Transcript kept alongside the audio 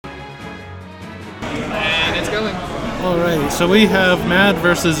And it's going. Alright, so we have Mad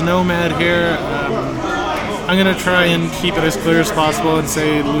versus Nomad here. I'm going to try and keep it as clear as possible and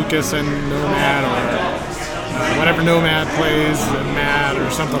say Lucas and Nomad, or whatever Nomad plays, Mad, or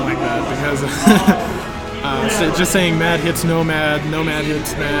something like that, because so just saying Mad hits Nomad, Nomad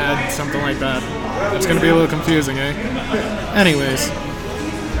hits Mad, something like that. It's going to be a little confusing, eh? Anyways,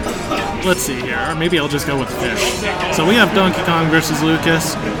 let's see here. Or maybe I'll just go with Fish. So we have Donkey Kong versus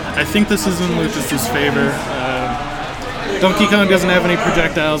Lucas. I think this is in Lucas's favor. Donkey Kong doesn't have any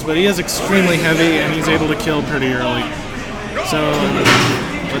projectiles, but he is extremely heavy and he's able to kill pretty early. So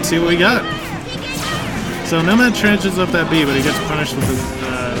let's see what we got. So Nomad trenches up that B, but he gets punished with his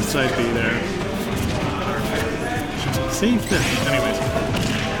side B there. Save Fish. Anyways.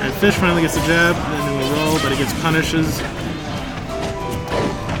 Alright, Fish finally gets a jab, then into a roll, but he gets punishes.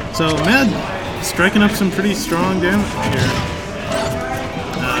 So Mad striking up some pretty strong damage here.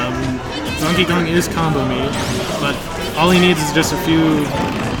 Donkey Kong is combo meat, but all he needs is just a few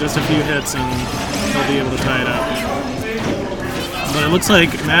hits and he'll be able to tie it up. But it looks like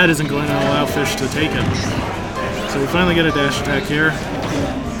Mad isn't going to allow Fish to take it. So we finally get a dash attack here.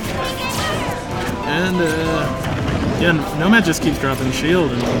 And yeah, Nomad just keeps dropping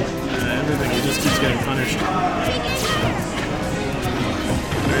shield and everything. He just keeps getting punished.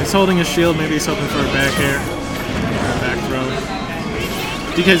 Right, he's holding his shield. Maybe he's hoping for a back air or a back throw.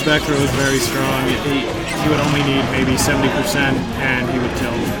 DK's back throw is very strong. He would only need maybe 70% and he would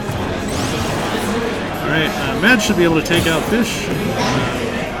kill. Alright, Mad should be able to take out Fish.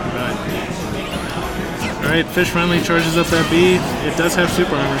 Alright, Fish finally charges up that B. It does have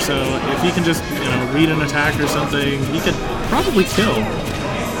super armor, so if he can just, read an attack or something, he could probably kill.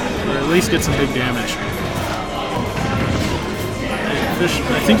 Or at least get some big damage. Fish,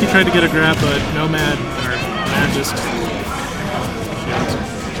 I think he tried to get a grab, but Nomad, or Mad just...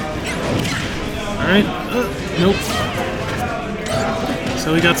 Alright, nope.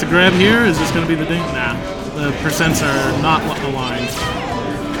 So he got the grab here. Is this going to be the ding? Nah, the percents are not aligned.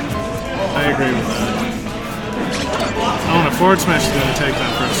 I agree with that. Oh, and a forward smash is going to take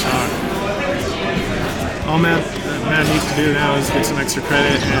that first stock. All Mad needs to do now is get some extra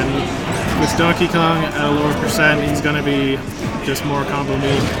credit, and with Donkey Kong at a lower percent, he's going to be just more combo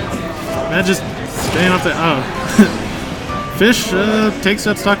meat. Mad just staying off the... Oh. Fish takes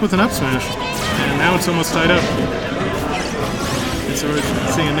that stock with an up smash. And now it's almost tied up. And so we're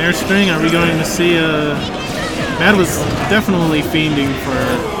seeing an air string. Are we going to see a... Mad was definitely fiending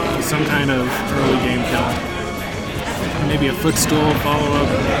for some kind of early game kill. Maybe a footstool follow-up.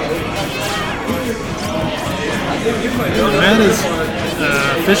 Mad is...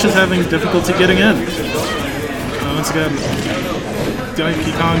 Fish is having difficulty getting in. Once again,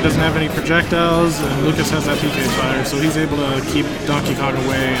 Donkey Kong doesn't have any projectiles, and Lucas has that PK fire, so he's able to keep Donkey Kong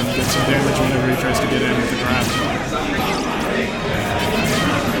away and get some damage whenever he tries to get in with the grab.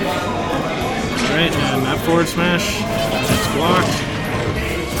 Alright, and that forward smash, it's blocked.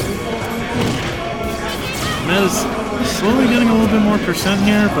 Mad is slowly getting a little bit more percent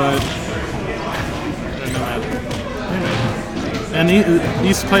here, but... And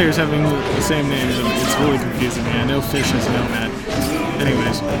these players having the same names, it's really confusing me. I know Fish is Nomad.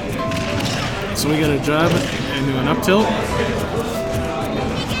 Anyways, so we got a jab into an up tilt. A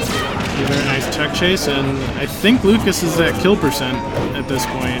very nice tech chase, and I think Lucas is at kill percent at this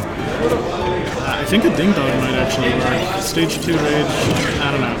point. I think a ding dong might actually work. Stage 2 rage,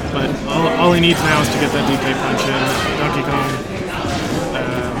 I don't know, but all he needs now is to get that DK punch in. Donkey Kong.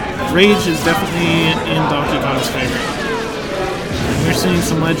 Rage is definitely in Donkey Kong's favor. We're seeing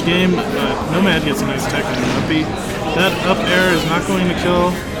some ledge game, but Nomad gets a nice tech on the up B. That up air is not going to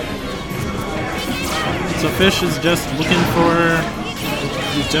kill. So Fish is just looking for...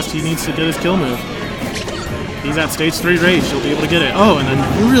 He needs to get his kill move. He's at stage 3 rage, he'll be able to get it. Oh, and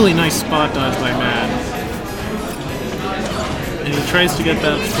a really nice spot dodge by Mad. And he tries to get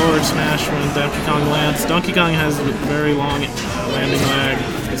that forward smash when Donkey Kong lands. Donkey Kong has very long landing lag.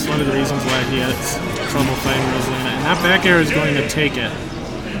 It's one of the reasons why he has trouble fighting Rosalina. And that back air is going to take it.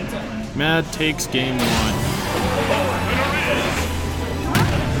 Mad takes game 1.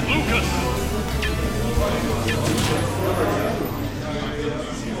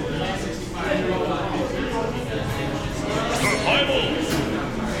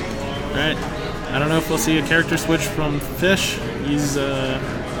 Alright, I don't know if we'll see a character switch from Fish. He's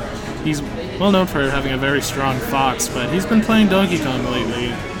well known for having a very strong Fox, but he's been playing Donkey Kong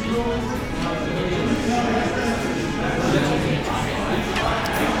lately.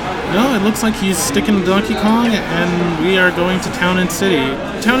 No, it looks like he's sticking to Donkey Kong, and we are going to Town and City.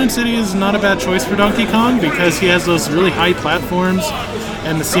 Town and City is not a bad choice for Donkey Kong because he has those really high platforms,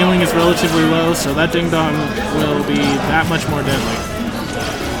 and the ceiling is relatively low, so that Ding Dong will be that much more deadly.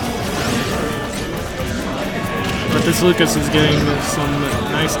 But this Lucas is getting some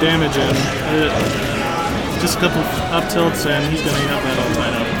nice damage in. Just a couple up tilts, and he's going to have that all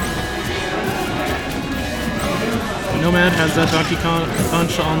tied up. Nomad has that Donkey Kong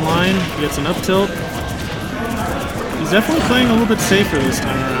punch online. He gets an up tilt. He's definitely playing a little bit safer this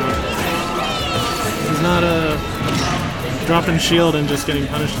time around. He's not dropping shield and just getting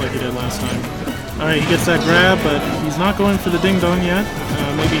punished like he did last time. Alright, he gets that grab, but he's not going for the Ding Dong yet.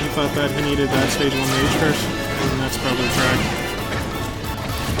 Maybe he thought that he needed that stage 1 rage first, and that's probably correct.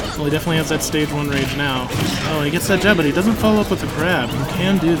 Well, he definitely has that stage 1 rage now. Oh, he gets that jab, but he doesn't follow up with a grab. You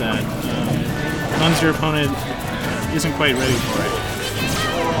can do that. As long as your opponent isn't quite ready for it.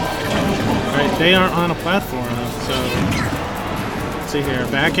 Alright, they are on a platform, so let's see here.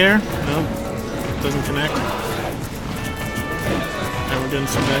 Back air? Nope. Doesn't connect. And we're getting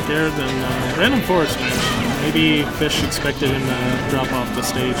some back air, then random force smash. Maybe Fish expected him to drop off the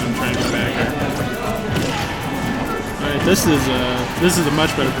stage and try and get back air. Alright, this is a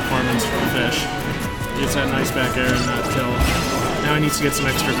much better performance from Fish. He gets that nice back air and that kill. Now he needs to get some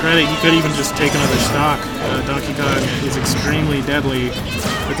extra credit. He could even just take another stock. Donkey Kong is extremely deadly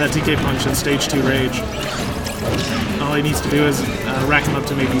with that TK punch and stage 2 rage. All he needs to do is rack him up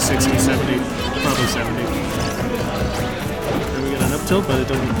to maybe 60, 70, probably 70. There we get an up tilt, but it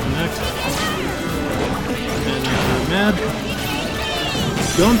doesn't connect. And Mad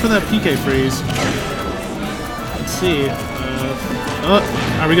going for that PK freeze. Let's see. Oh,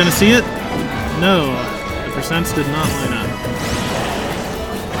 are we going to see it? No. The percents did not line up.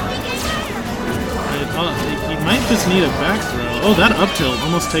 He might just need a back throw. Oh, that up tilt,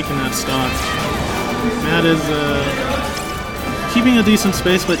 almost taking that stock. Matt is keeping a decent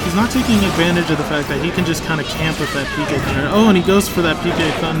space, but he's not taking advantage of the fact that he can just kind of camp with that PK Thunder. Oh, and he goes for that PK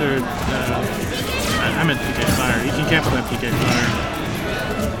Thunder. I meant PK Fire. He can camp with that PK Fire.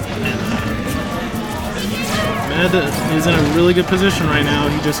 And Matt is in a really good position right now.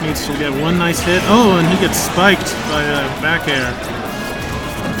 He just needs to get one nice hit. Oh, and he gets spiked by a back air.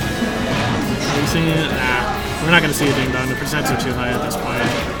 We're not going to see a Ding Dong. The percents are too high at this point.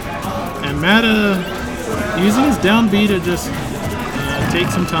 And Matt using his down B to just take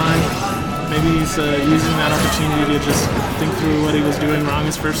some time. Maybe he's using that opportunity to just think through what he was doing wrong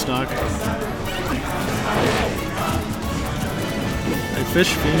his first stock. Right,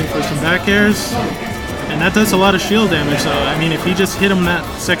 Fish aiming for some back airs. And that does a lot of shield damage, so I mean if he just hit him that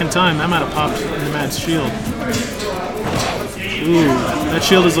second time, that might have popped into Matt's shield. Ooh, that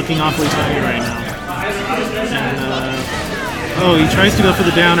shield is looking awfully tiny right now. And, oh, he tries to go for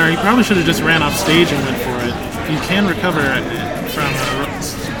the downer. He probably should have just ran off stage and went for it. You can recover from a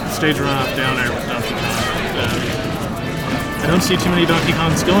stage run-off downer with Donkey Kong. I don't see too many Donkey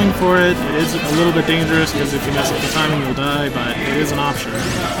Kongs going for it. It is a little bit dangerous because if you mess up the timing, you'll die, but it is an option.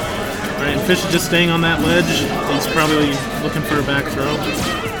 Alright, and Fish is just staying on that ledge. He's probably looking for a back throw.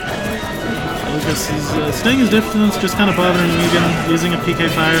 Lucas is staying his distance, just kind of bothering Mugen, using a PK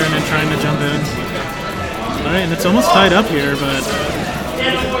Fire and then trying to jump in. Alright, and it's almost tied up here, but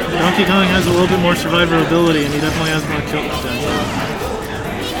Donkey Kong has a little bit more survivability, and he definitely has more kill potential.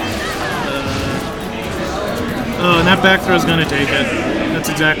 Oh, and that back throw is going to take it. That's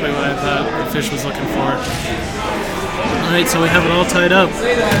exactly what I thought Fish was looking for. Alright, so we have it all tied up.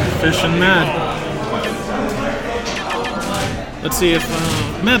 Fish and Mad. Let's see if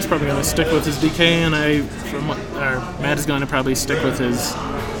Mad's probably going to stick with his DK, and Mad is going to probably stick with his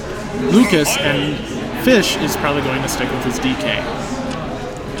Lucas, and Fish is probably going to stick with his DK.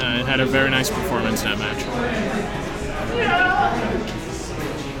 It had a very nice performance that match.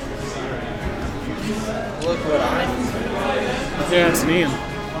 Look what I... Yeah, it's Ian.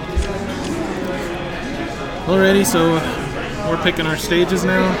 Alrighty, so we're picking our stages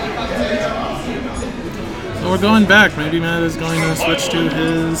now. So we're going back. Maybe Matt is going to switch to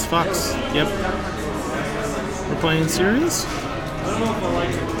his Fox. Yep. We're playing series.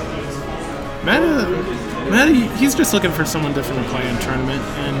 Matt, he's just looking for someone different to play in tournament,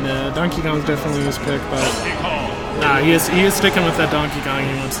 and Donkey Kong's definitely his pick, but he is sticking with that Donkey Kong.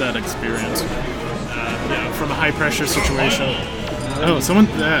 He wants that experience. From a high pressure situation. Oh,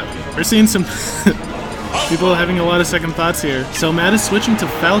 we're seeing some people having a lot of second thoughts here. So Matt is switching to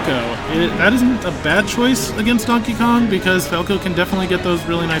Falco. That isn't a bad choice against Donkey Kong because Falco can definitely get those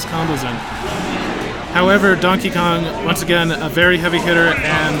really nice combos in. However, Donkey Kong, once again, a very heavy hitter,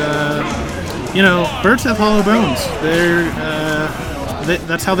 and birds have hollow bones.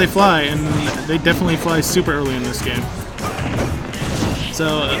 that's how they fly, and they definitely fly super early in this game.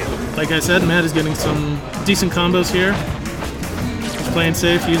 So, like I said, Matt is getting some decent combos here. He's playing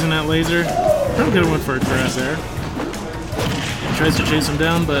safe, using that laser. Pretty good one for a grab there. He tries to chase him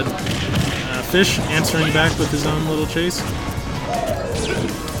down, but Fish answering back with his own little chase.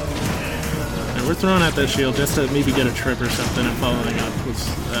 And we're throwing out that shield just to maybe get a trip or something and following up with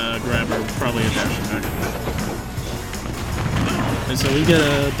grab or probably a dash attack. And so we get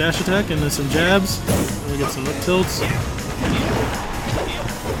a dash attack and then some jabs. And we get some up tilts.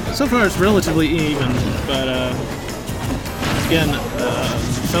 So far it's relatively even, but again,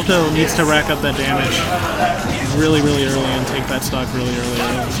 Falco needs to rack up that damage really early and take that stock really early.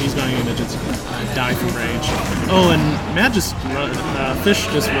 So he's going to just die from rage. Oh, and Matt just, Fish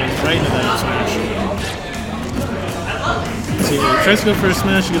just went right into that smash. So he tries to go for a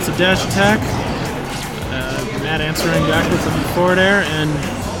smash, he gets a dash attack. Matt answering back with some forward air, and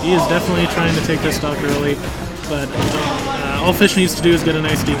he is definitely trying to take this stock early. But all Fish needs to do is get a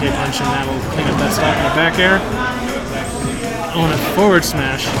nice DK punch, and that will clean up that stock in the back air. Oh, and a forward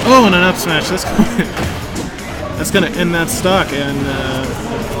smash. Oh, and an up smash. That's gonna end that stock, and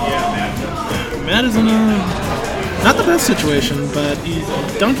Matt is in a not the best situation, but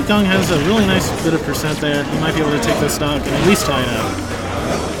Donkey Kong has a really nice bit of percent there. He might be able to take this stock and at least tie it up.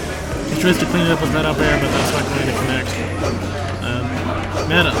 He tries to clean it up with that up air, but that's not going to connect.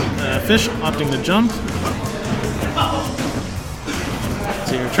 Fish opting to jump.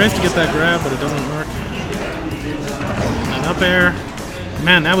 So he tries to get that grab, but it doesn't work. An up air.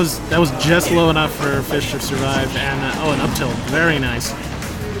 Man, that was just low enough for Fish to survive. And oh, an up tilt. Very nice.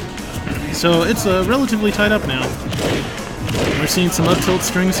 So it's relatively tied up now. We're seeing some up tilt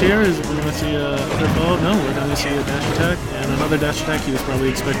strings here. We're going to see a fall. No, we're going to see a dash attack and another dash attack. He was probably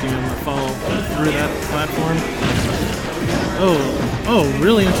expecting him to fall through that platform. Oh,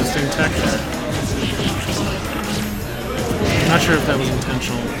 really interesting tech there. I'm not sure if that was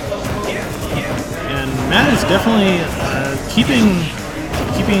intentional. And Matt is definitely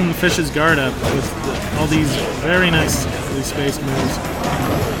keeping Fish's guard up with all these very nicely spaced moves.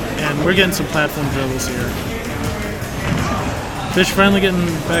 And we're getting some platform dribbles here. Fish finally getting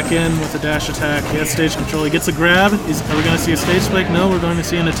back in with a dash attack. He has stage control. He gets a grab. Are we going to see a stage spike? No, we're going to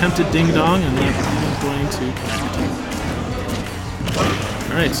see an attempted ding dong, and that's going to connect.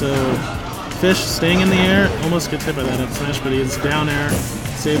 Alright, so Fish staying in the air. Almost gets hit by that up smash, but he is down air.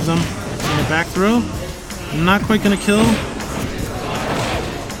 Saves him. In the back throw. Not quite going to kill.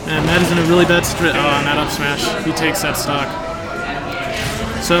 And Matt is in a really bad strat. Oh, and that up smash. He takes that stock.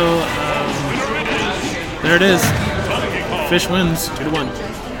 So, there it is. Fish wins 2-1.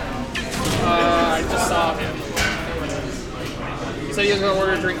 I just saw him. He said he was going to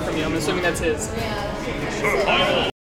order a drink from you. I'm assuming that's his.